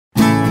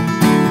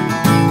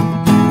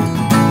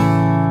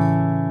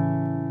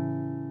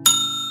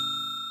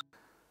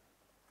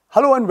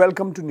Hello and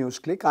welcome to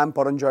Newsclick. I'm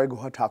Paranjoy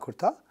Guha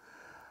Thakurtha,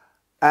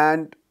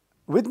 and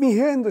with me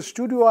here in the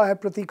studio I have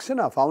Pratik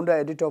Sinha, founder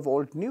editor of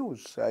Alt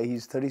News.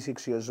 He's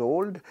 36 years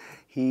old.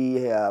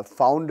 He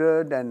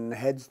founded and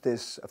heads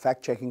this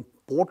fact-checking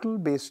portal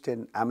based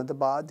in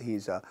Ahmedabad. He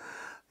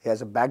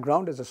has a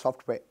background as a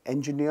software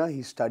engineer.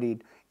 He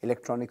studied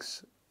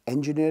electronics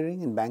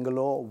engineering in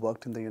Bangalore,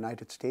 worked in the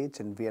United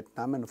States, in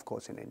Vietnam, and of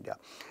course in India.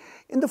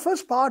 In the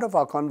first part of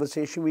our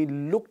conversation, we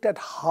looked at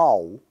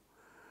how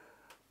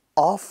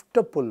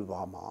after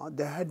Pulwama,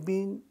 there had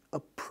been a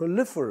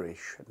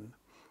proliferation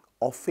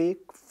of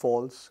fake,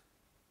 false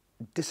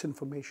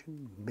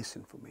disinformation,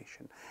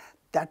 misinformation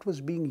that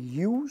was being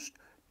used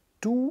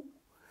to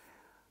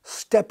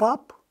step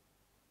up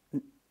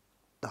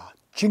the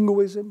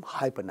jingoism,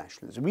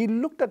 hypernationalism. We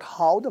looked at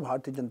how the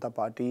Bharatiya Janata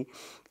Party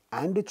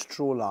and its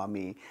troll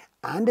army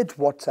and its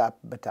WhatsApp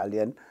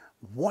battalion,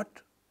 what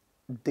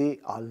they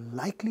are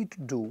likely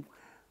to do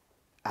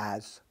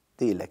as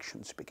the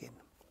elections begin.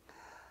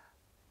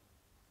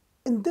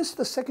 In this,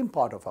 the second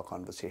part of our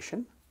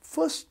conversation,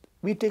 first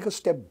we take a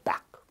step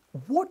back.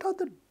 What are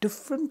the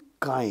different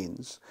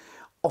kinds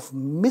of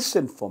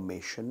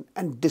misinformation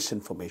and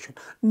disinformation?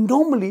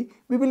 Normally,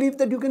 we believe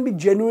that you can be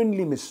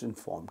genuinely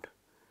misinformed.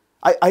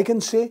 I can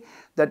say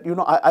that,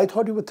 I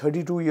thought you were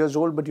 32 years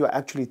old, but you're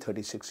actually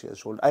 36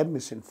 years old. I'm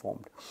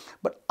misinformed.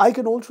 But I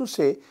can also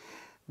say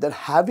that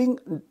having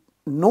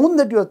known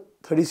that you're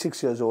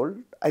 36 years old,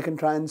 I can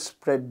try and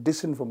spread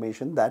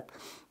disinformation that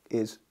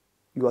is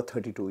you are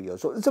 32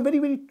 years old. It's a very,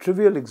 very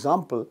trivial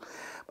example,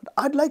 but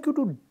I'd like you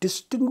to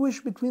distinguish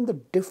between the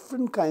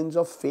different kinds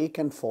of fake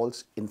and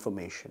false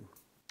information.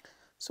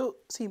 So,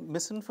 see,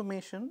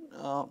 misinformation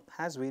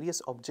has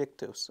various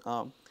objectives.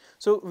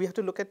 So, we have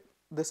to look at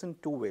this in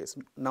two ways.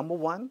 Number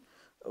one,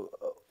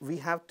 we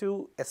have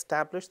to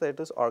establish that it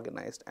is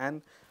organized,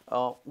 and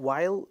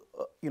while,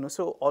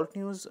 so Alt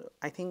News,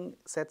 I think,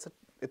 sets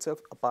itself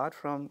apart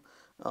from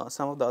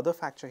some of the other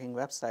fact-checking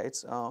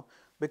websites,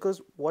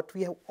 because what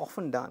we have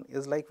often done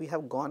is like we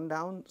have gone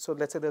down, so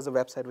let's say there's a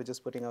website which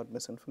is putting out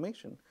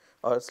misinformation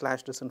or /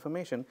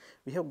 disinformation,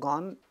 we have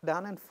gone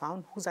down and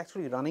found who's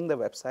actually running the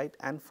website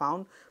and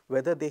found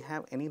whether they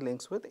have any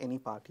links with any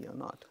party or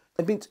not.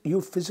 That means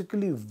you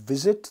physically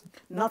visit?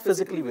 Not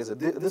physically visit.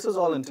 This is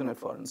all internet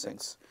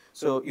forensics.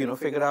 So,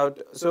 figure out,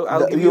 so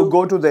I'll give you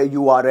go to the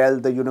URL,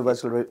 the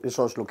Universal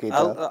Resource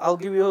Locator. I'll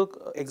give you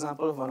an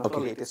example of one of our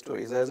latest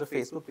stories. There's a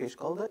Facebook page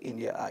called the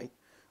India Eye.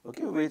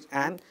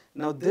 And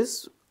now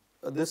this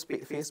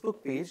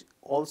Facebook page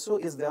also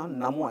is there on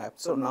Namo app.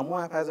 So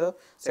Namo app has a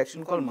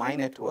section called My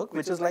Network,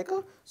 which is like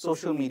a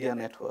social media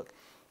network,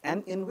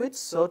 and in which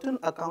certain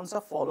accounts are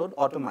followed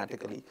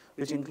automatically,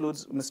 which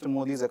includes Mr.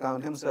 Modi's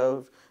account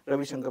himself,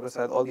 Ravi Shankar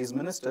Prasad, all these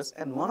ministers,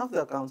 and one of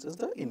the accounts is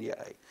the India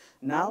Eye.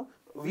 Now,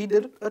 we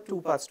did a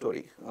two-part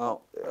story.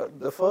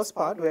 The first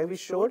part where we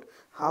showed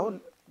how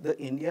the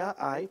India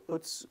Eye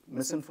puts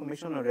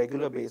misinformation on a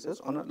regular basis,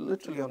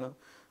 literally on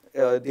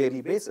a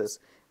daily basis.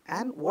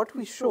 And what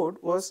we showed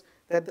was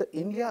that the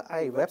India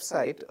Eye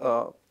website,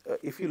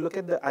 if you look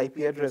at the IP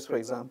address, for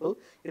example,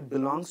 it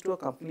belongs to a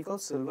company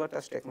called Silver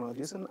Touch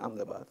Technologies in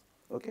Ahmedabad.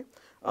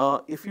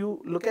 If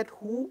you look at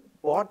who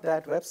bought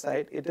that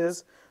website, it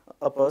is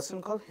a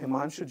person called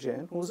Himanshu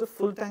Jain, who is a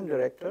full-time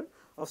director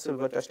of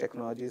Silver Touch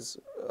Technologies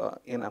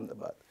in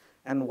Ahmedabad.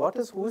 And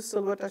who is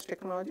Silver Touch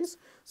Technologies?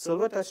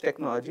 Silver Touch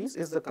Technologies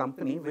is the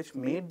company which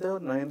made the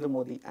Narendra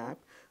Modi app,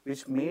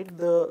 which made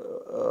the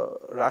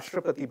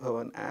Rashtrapati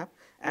Bhavan app,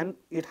 and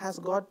it has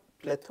got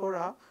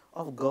plethora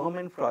of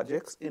government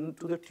projects to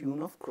the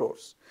tune of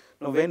crores.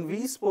 Now, when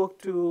we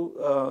spoke to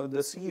the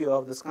CEO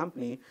of this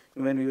company,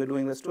 when we were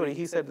doing the story,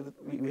 he said that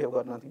we have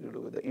got nothing to do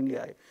with the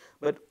India Eye.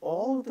 But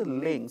all the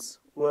links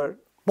were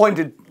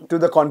pointed to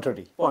the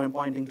contrary.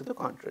 Pointing to the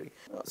contrary.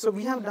 So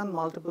we have done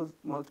multiple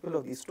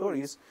of these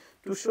stories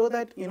to show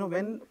that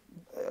when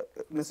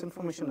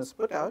misinformation is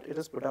put out, it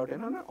is put out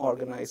in an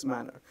organized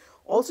manner.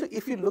 Also,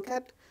 if you look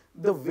at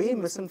the way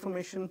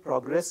misinformation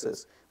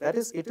progresses, that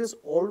is, it is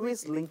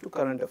always linked to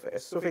current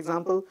affairs. So, for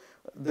example,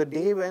 the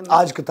day when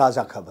Aaj ki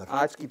taza khabar.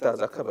 Aaj ki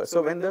taza khabar.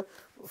 So when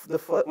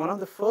one of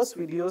the first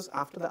videos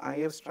after the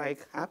IF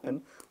strike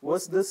happened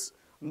was this.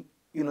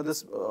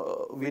 This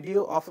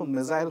video of a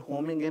missile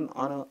homing in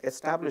on an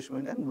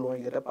establishment and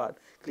blowing it apart,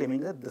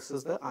 claiming that this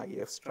is the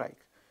IEF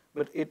strike.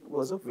 But it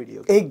was a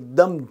video game.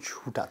 Ekdam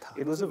jhoota tha.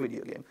 It was a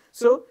video game.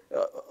 So,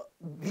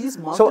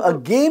 So a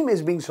game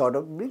is being sort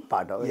of being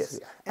part of it. Yes.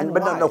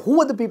 But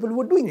who are the people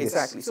who are doing this?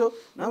 Exactly. So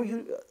now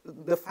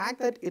the fact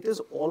that it is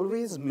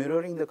always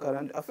mirroring the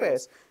current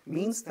affairs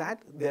means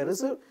that there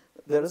is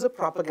a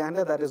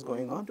propaganda that is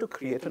going on to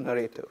create a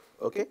narrative.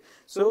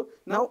 So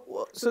now,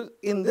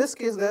 in this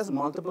case, there's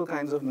multiple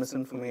kinds of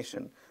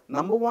misinformation.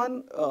 Number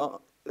one,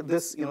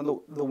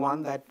 the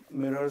one that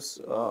mirrors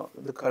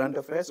the current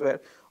affairs,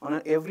 where on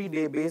an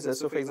everyday basis,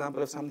 so for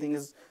example, if something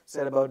is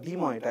said about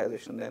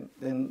demonetization,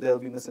 then there'll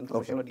be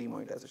misinformation or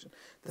demonetization.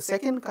 The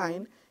second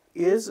kind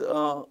is,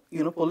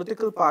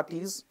 political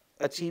parties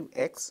achieve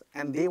X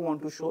and they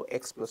want to show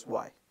X plus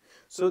Y.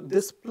 So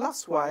this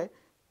plus Y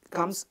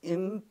comes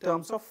in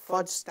terms of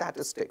fudge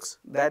statistics,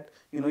 that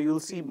you'll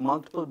see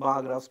multiple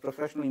bar graphs,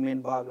 professionally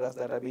made bar graphs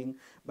that are being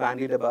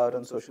bandied about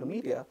on social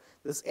media.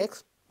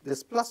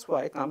 This plus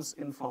y comes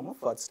in form of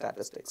fudge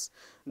statistics.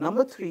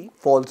 Number 3,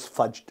 false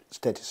fudged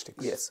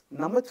statistics. yes.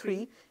 Number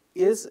 3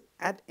 is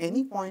at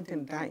any point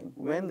in time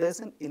when there's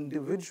an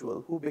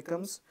individual who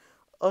becomes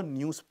a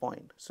news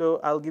point. So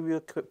I'll give you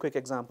a quick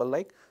example,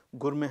 like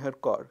Gurmeher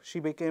Kaur. She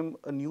became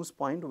a news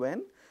point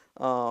when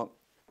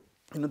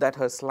that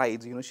her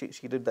slides,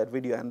 she did that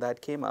video and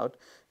that came out,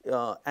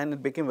 and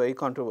it became very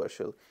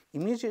controversial.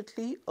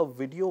 Immediately a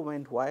video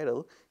went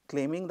viral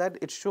claiming that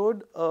it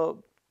showed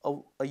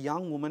a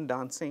young woman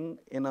dancing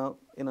in a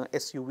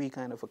SUV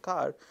kind of a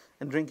car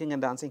and drinking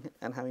and dancing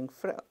and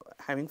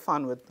having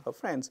fun with her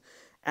friends.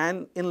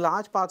 And in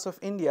large parts of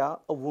India,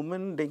 a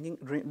woman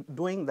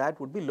doing that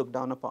would be looked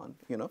down upon,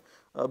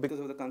 because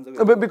of the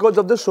conservatism. Because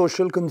of the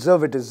social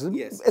conservatism,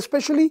 Yes.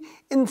 Especially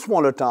in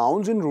smaller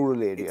towns, in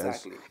rural areas.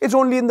 Exactly. It's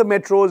only in the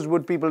metros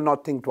would people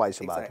not think twice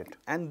about it.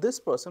 And this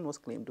person was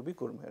claimed to be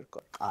Gurmeher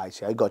Kaur. I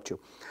see, I got you.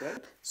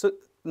 Right? So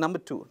number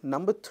 2.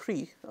 Number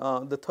 3,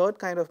 the third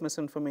kind of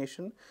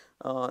misinformation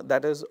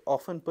that is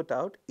often put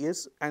out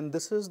is, and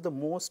this is the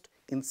most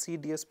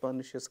insidious,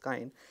 pernicious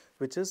kind,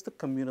 which is the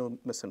communal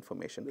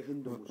misinformation,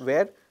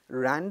 where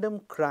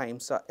random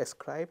crimes are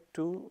ascribed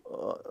to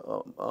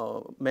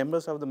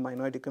members of the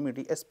minority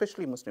community,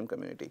 especially Muslim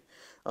community.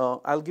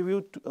 I'll give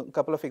you a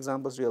couple of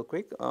examples real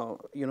quick.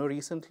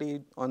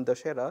 Recently on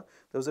Dussehra,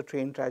 there was a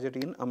train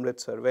tragedy in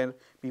Amritsar where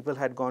people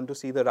had gone to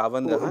see the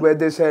Ravan Dahan. Where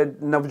they said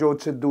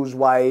Navjot Sidhu's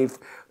wife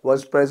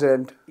was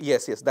present.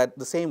 Yes, that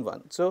the same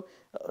one. So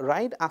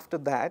right after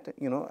that,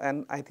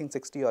 and I think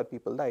 60 odd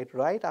people died.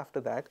 Right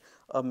after that,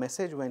 a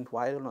message went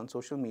viral on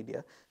social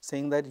media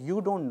saying that you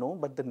don't know,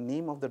 but the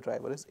name of the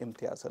driver is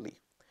Imtiaz Ali.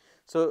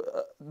 So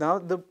now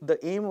the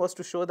aim was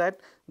to show that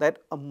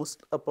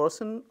a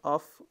person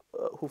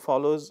who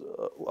follows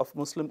of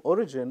Muslim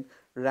origin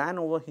ran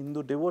over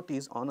Hindu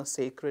devotees on a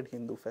sacred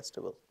Hindu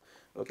festival.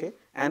 Okay,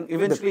 and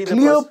eventually the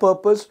clear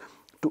purpose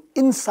to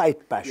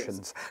incite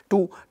passions,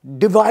 to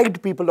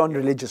divide people on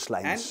religious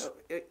lines.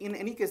 And in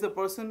any case, the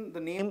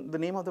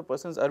name of the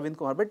person is Arvind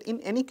Kumar. But in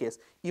any case,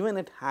 even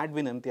it had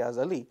been Imtiaz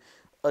Ali,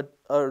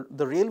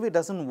 the railway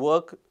doesn't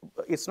work.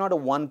 It's not a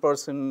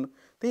one-person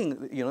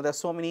thing. There's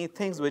so many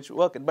things which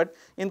work. But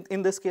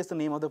in this case, the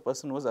name of the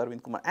person was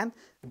Arvind Kumar, and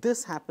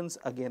this happens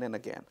again and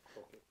again.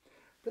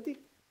 Pratik,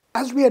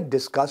 as we had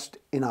discussed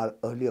in our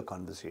earlier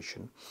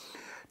conversation,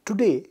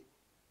 today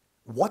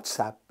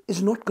WhatsApp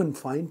is not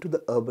confined to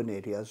the urban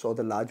areas or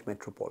the large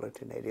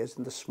metropolitan areas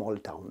and the small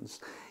towns.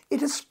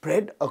 It is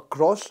spread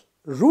across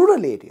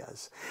rural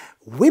areas.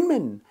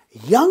 Women,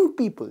 young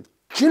people,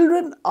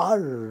 children are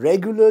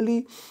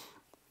regularly,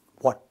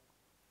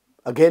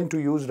 again to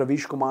use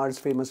Ravish Kumar's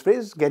famous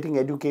phrase, getting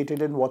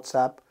educated in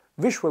WhatsApp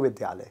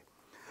Vishwavidyalaya.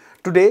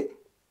 Today,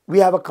 we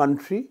have a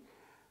country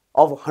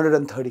of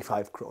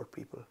 135 crore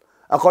people.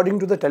 According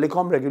to the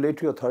Telecom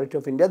Regulatory Authority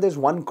of India, there's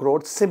 1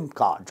 crore SIM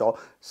cards or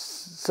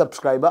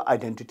subscriber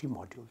identity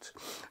modules.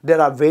 There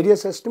are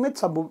various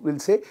estimates. Some will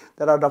say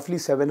there are roughly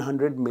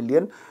 700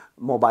 million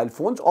mobile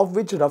phones, of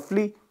which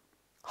roughly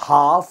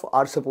half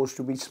are supposed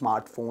to be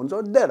smartphones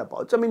or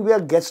thereabouts. I mean, they are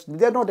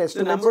not estimates.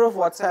 The number of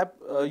WhatsApp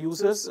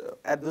users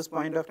at this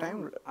point of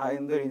time are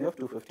in the range of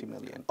 250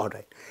 million. All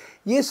right.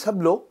 ये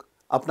सब लोग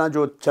अपना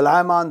जो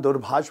चलायमान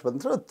दूरभाष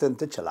तंत्र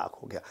अत्यंत चालाक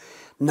हो गया.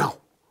 Now,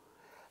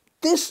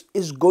 this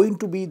is going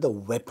to be the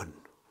weapon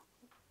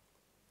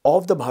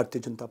of the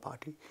Bharatiya Janata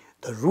Party,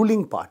 the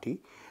ruling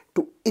party,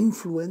 to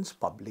influence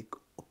public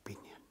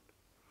opinion.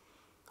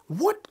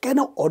 What can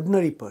an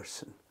ordinary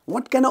person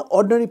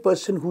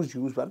who's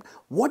used one,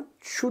 what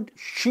should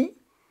she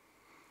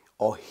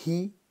or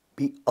he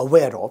be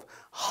aware of?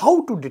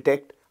 How to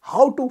detect,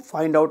 how to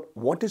find out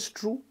what is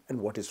true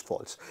and what is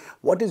false,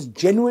 what is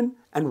genuine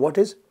and what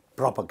is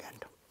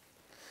propaganda?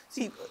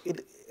 See,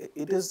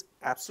 it is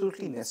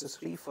absolutely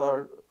necessary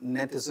for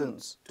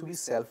netizens to be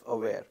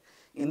self-aware,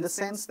 in the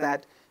sense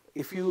that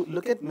if you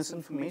look at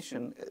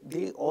misinformation,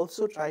 they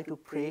also try to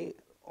prey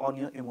on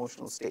your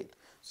emotional state.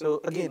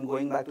 So again,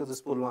 going back to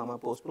this Pulwama,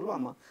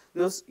 post-Pulwama,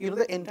 there's,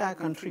 the entire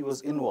country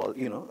was involved,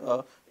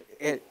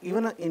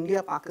 even an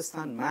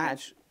India-Pakistan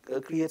match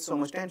creates so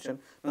much tension.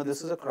 Now,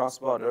 this is a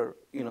cross-border,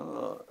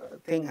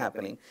 thing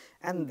happening.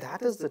 And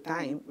that is the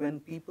time when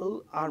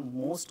people are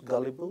most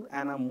gullible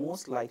and are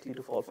most likely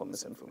to fall for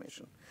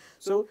misinformation.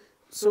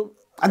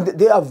 And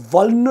they are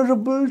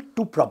vulnerable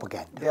to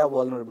propaganda. They are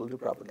vulnerable to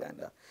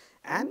propaganda.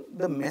 And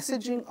the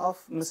messaging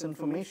of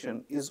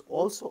misinformation is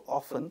also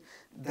often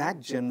that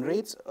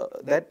generates,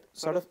 that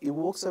sort of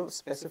evokes a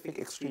specific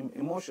extreme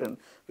emotion,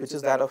 which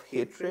is that of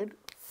hatred,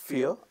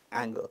 fear,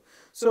 anger.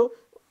 So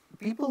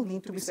people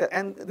need to be set,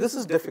 and this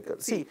is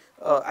difficult. See,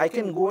 I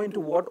can go into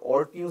what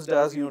alt news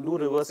does, do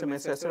reverse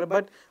image, etc.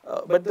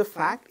 But the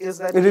fact is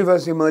that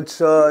reverse image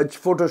search,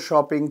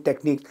 photoshopping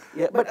technique.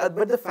 Yeah,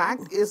 but the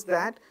fact is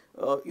that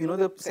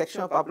the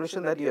section of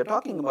population that you're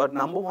talking about,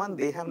 number one,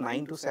 they have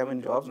 9 to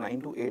 7 jobs,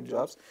 9 to 8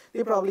 jobs.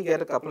 They probably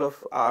get a couple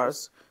of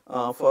hours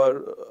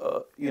for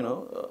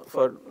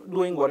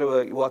doing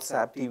whatever,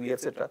 WhatsApp, TV,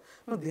 etc.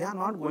 No, they are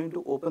not going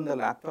to open the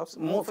laptops.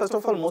 First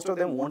of all, most of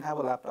them won't have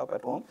a laptop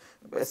at home,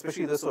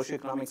 especially the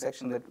socioeconomic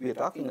section that we are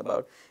talking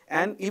about.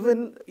 And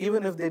even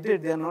if they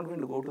did, they are not going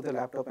to go to the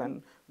laptop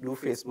and do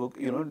Facebook,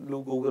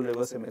 do Google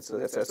reverse image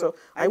search, etc. So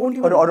I won't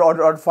even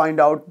or find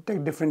out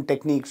different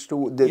techniques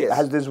to Yes.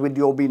 Has this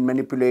video been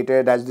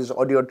manipulated? Has this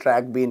audio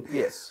track been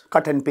Yes.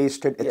 cut and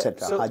pasted, Yeah.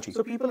 etc.?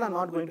 So people are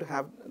not going to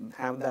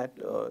have that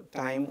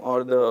time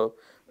or the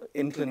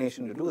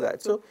inclination to do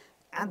that. So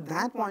at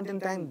that point in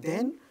time,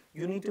 then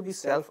you need to be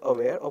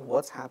self-aware of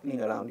what's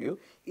happening around you.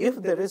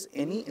 If there is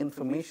any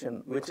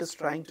information which is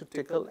trying to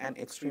tickle an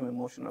extreme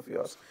emotion of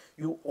yours,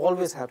 you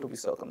always have to be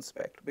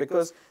circumspect,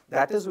 because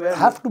that is where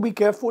Have to be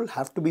careful,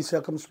 have to be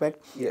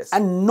circumspect, Yes.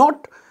 and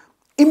not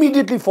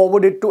immediately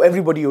forward it to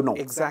everybody you know.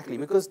 Exactly,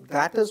 because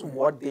that is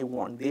what they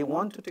want. They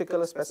want to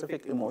tickle a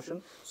specific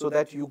emotion so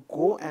that you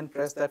go and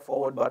press that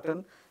forward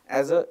button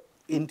as a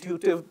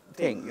intuitive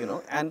thing,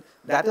 and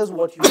that is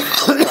what you need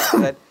to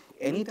start. That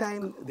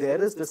anytime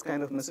there is this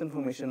kind of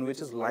misinformation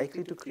which is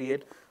likely to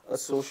create a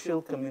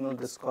social communal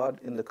discord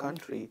in the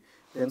country,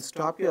 then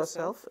stop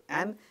yourself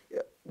and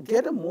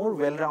get a more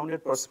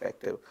well-rounded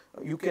perspective.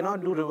 You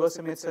cannot do reverse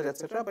image search,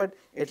 etc., but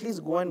at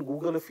least go and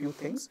Google a few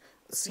things.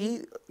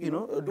 See,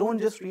 don't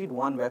just read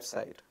one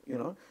website,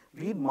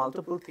 read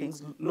multiple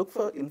things, look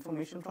for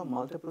information from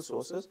multiple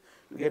sources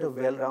to get a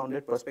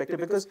well-rounded perspective,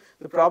 because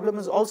the problem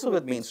is also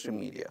with mainstream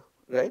media,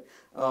 right?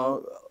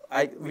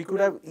 We could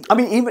have...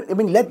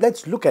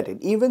 Let's look at it.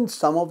 Even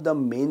some of the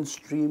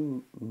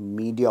mainstream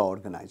media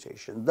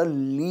organizations, the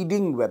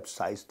leading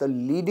websites, the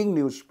leading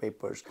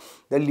newspapers,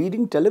 the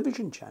leading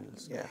television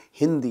channels, Yeah.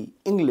 Hindi,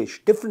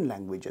 English, different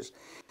languages,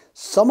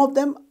 some of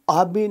them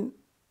have been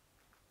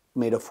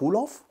made a fool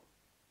of,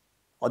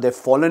 or they've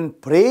fallen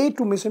prey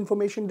to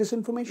misinformation,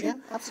 disinformation. Yeah,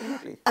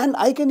 absolutely. And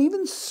I can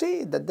even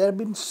say that there have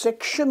been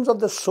sections of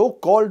the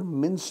so-called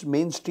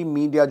mainstream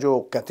media,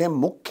 जो कहते हैं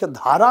मुख्य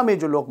धारा में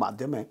जो लोग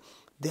माध्यम हैं,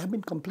 they have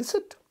been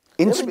complicit.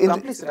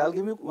 Complicit. I'll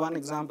give you one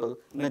example.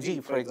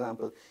 Najib, for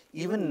example.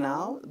 Even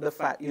now, the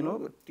fact,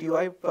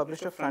 TY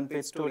published a front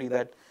page story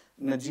that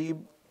Najib,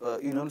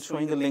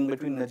 showing a link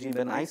between Najib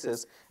and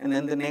ISIS, and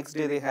then the next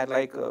day they had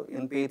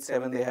in page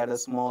 7 they had a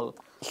small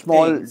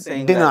thing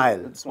saying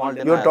denial. Small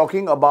denial. You're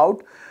talking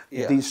about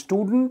Yeah. the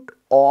student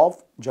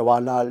of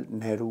Jawaharlal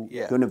Nehru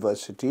Yeah.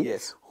 University,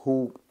 Yes.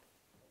 who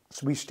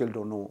we still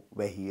don't know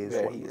where he is.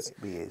 Where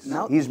he is.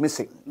 Now, he's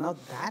missing. Now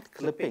that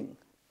clipping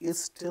is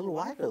still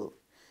viral.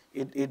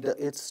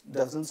 It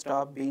doesn't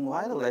stop being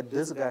viral that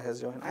this guy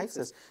has joined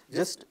ISIS.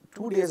 Just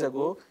 2 days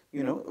ago,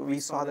 we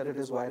saw that it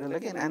is viral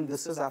again, and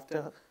this is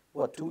after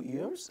what, 2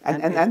 years?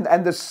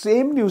 And the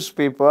same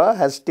newspaper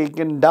has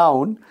taken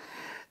down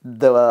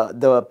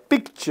the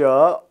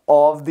picture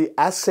of the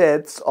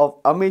assets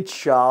of Amit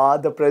Shah,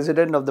 the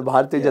president of the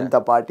Bharatiya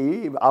Janata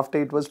Party,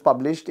 after it was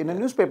published in a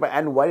newspaper.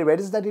 And where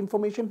is that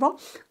information from?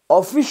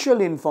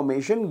 Official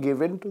information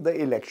given to the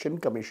Election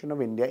Commission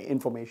of India,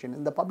 information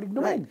in the public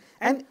domain.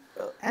 Right.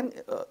 And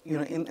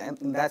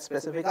in that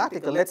specific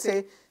article, let's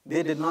say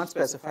they did not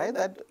specify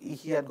that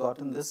he had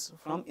gotten this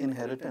from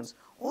inheritance.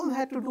 All they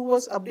had to do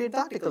was update the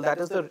article. That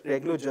is the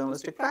regular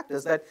journalistic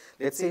practice, that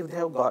let's say if they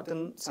have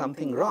gotten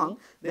something wrong,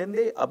 then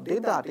they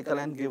update the article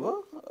and give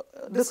a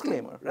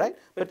disclaimer, right?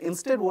 But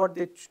instead what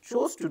they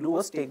chose to do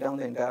was take down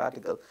the entire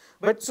article.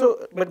 But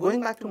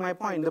going back to my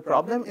point, the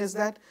problem is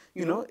that,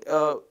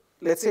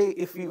 let's say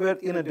if we were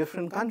in a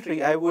different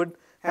country, I would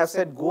have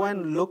said, go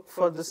and look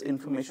for this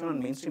information on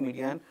mainstream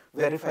media and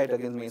verify it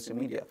against mainstream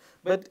media.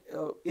 But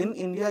in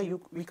India,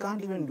 we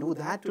can't even do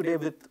that today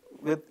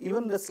with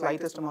even the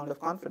slightest amount of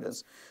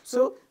confidence.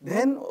 So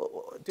then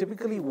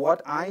typically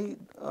what I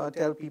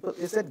tell people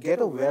is that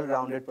get a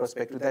well-rounded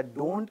perspective, that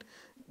don't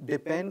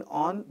depend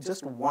on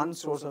just one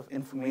source of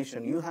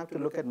information. You have to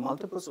look at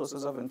multiple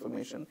sources of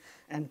information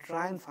and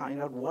try and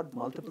find out what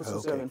multiple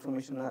sources of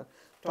information are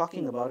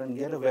talking about, and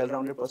get a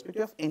well-rounded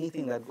perspective of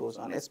anything that goes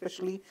on,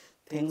 especially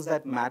things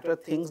that matter,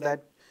 things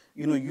that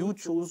you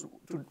choose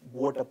to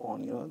vote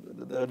upon.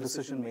 The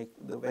decision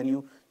when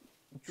you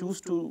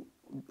choose to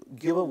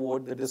give a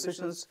vote, the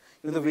decisions,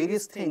 the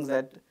various things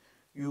that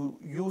you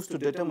use to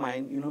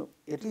determine,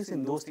 at least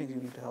in those things you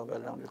need to have a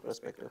well-rounded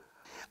perspective.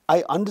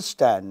 I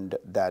understand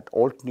that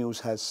Alt News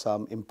has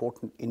some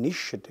important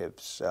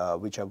initiatives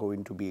which are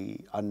going to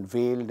be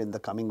unveiled in the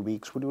coming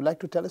weeks. Would you like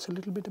to tell us a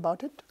little bit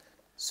about it?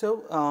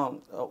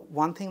 So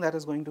one thing that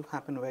is going to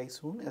happen very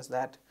soon is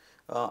that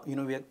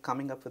we are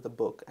coming up with a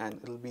book, and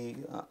it'll be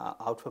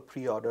out for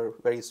pre-order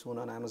very soon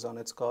on Amazon.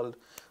 It's called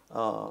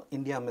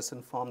India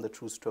Misinformed: The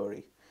True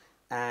Story.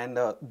 And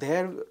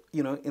there,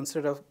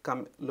 instead of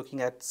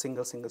looking at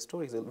single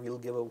stories, we'll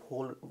give a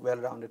whole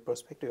well-rounded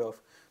perspective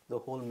of the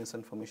whole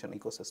misinformation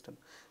ecosystem.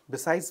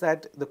 Besides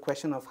that, the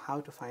question of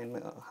how to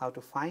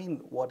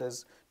find what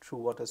is true,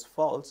 what is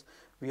false,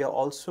 we are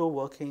also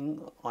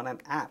working on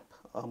an app,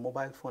 a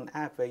mobile phone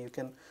app, where you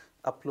can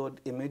upload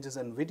images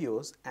and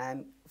videos,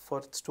 and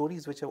for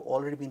stories which have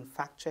already been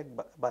fact-checked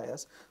by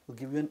us, we'll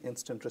give you an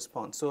instant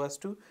response. So as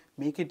to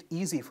make it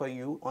easy for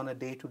you on a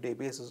day-to-day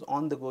basis,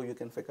 on the go, you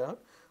can figure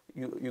out,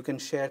 you can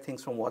share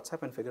things from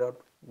WhatsApp and figure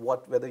out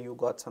whether you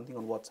got something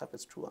on WhatsApp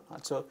is true or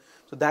not. So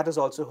that is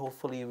also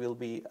hopefully will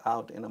be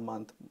out in a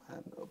month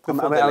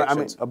before the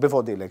elections.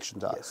 Before the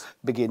elections Yes.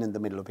 begin in the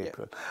middle of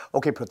April.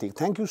 Okay, Pratik,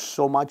 thank you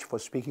so much for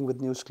speaking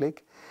with Newsclick.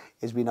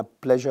 It's been a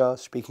pleasure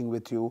speaking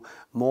with you.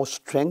 More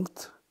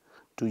strength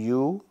to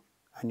you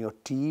and your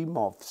team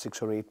of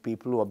 6 or 8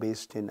 people who are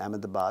based in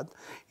Ahmedabad.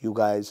 You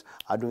guys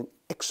are doing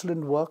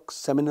excellent work,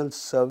 seminal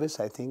service,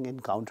 I think, in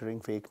countering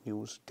fake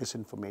news,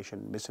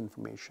 disinformation,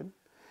 misinformation.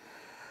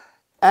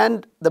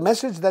 And the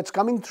message that's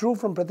coming through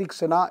from Pratik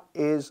Sinha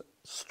is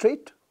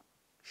straight,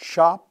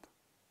 sharp,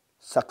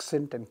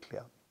 succinct and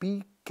clear.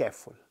 Be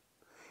careful.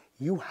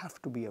 You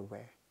have to be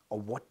aware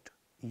of what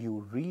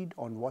you read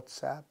on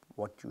WhatsApp,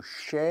 what you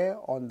share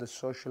on the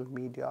social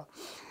media.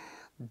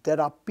 There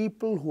are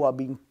people who are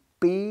being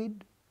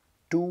paid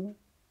to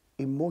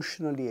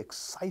emotionally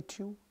excite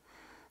you.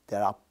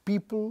 There are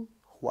people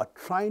who are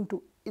trying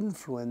to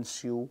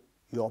influence you,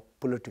 your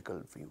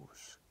political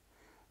views.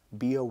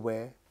 Be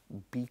aware,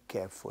 be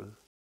careful,